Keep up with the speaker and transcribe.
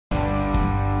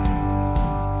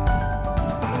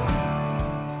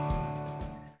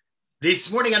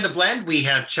This morning on The Blend, we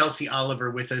have Chelsea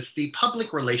Oliver with us, the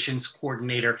Public Relations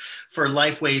Coordinator for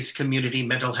LifeWays Community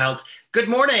Mental Health. Good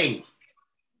morning.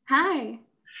 Hi.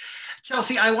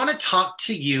 Chelsea, I want to talk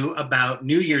to you about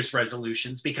New Year's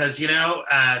resolutions because,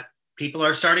 people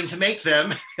are starting to make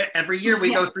them. Every year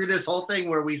we go through this whole thing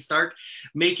where we start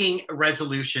making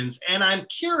resolutions. And I'm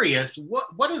curious,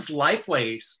 what does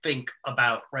LifeWays think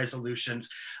about resolutions?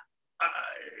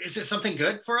 Is it something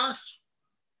good for us?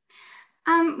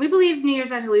 We believe New Year's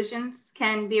resolutions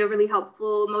can be a really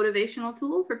helpful motivational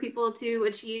tool for people to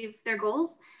achieve their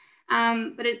goals.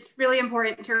 But it's really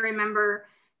important to remember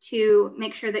to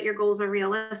make sure that your goals are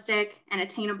realistic and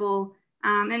attainable.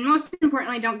 And most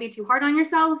importantly, don't be too hard on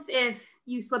yourself if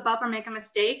you slip up or make a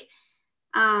mistake.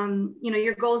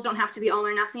 Your goals don't have to be all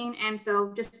or nothing. And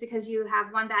so just because you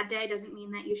have one bad day doesn't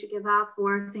mean that you should give up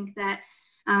or think that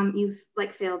you've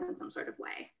failed in some sort of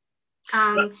way.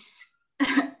 Sorry.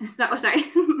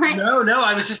 Right? No,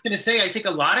 I was just going to say, I think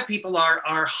a lot of people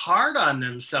are hard on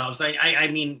themselves. I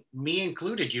mean, me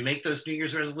included. You make those New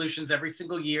Year's resolutions every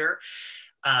single year.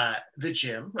 The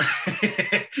gym.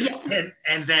 Yes.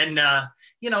 and then,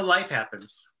 life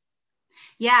happens.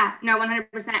 Yeah, no, 100%.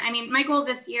 I mean, my goal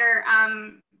this year,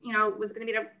 was going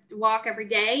to be to walk every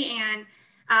day. And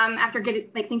after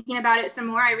thinking about it some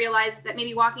more, I realized that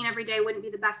maybe walking every day wouldn't be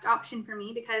the best option for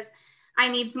me because I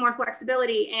need some more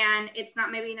flexibility and it's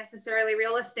not maybe necessarily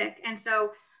realistic. And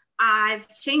so I've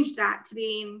changed that to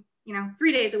being,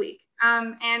 3 days a week.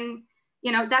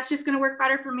 That's just going to work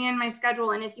better for me and my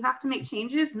schedule. And if you have to make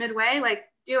changes midway,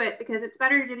 do it, because it's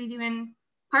better to be doing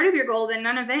part of your goal than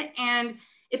none of it. And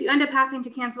if you end up having to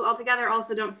cancel altogether,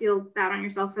 also don't feel bad on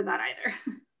yourself for that either.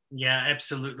 Yeah,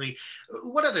 absolutely.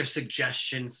 What other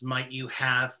suggestions might you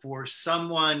have for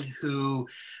someone who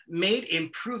made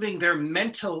improving their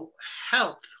mental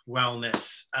health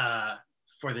wellness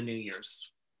for the New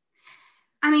Year's?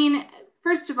 I mean,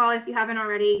 first of all, if you haven't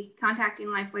already, contacting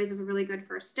LifeWays is a really good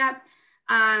first step.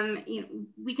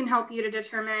 We can help you to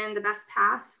determine the best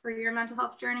path for your mental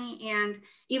health journey. And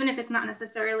even if it's not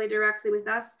necessarily directly with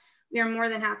us, we are more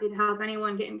than happy to help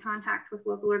anyone get in contact with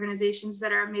local organizations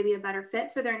that are maybe a better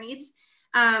fit for their needs.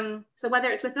 So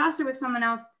whether it's with us or with someone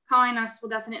else, calling us will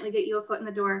definitely get you a foot in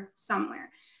the door somewhere.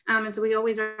 And so we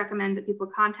always recommend that people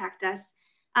contact us.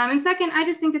 And second, I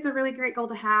just think it's a really great goal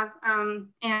to have.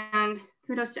 And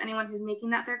kudos to anyone who's making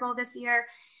that their goal this year.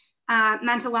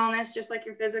 Mental wellness, just like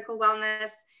your physical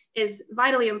wellness, is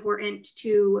vitally important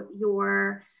to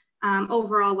your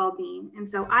overall well-being. And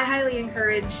so I highly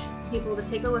encourage people to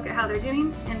take a look at how they're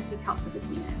doing and seek help if it's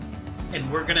needed. And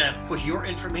we're going to put your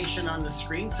information on the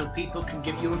screen so people can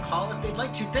give you a call if they'd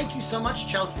like to. Thank you so much,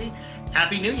 Chelsea.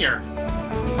 Happy New Year.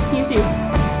 You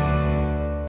too.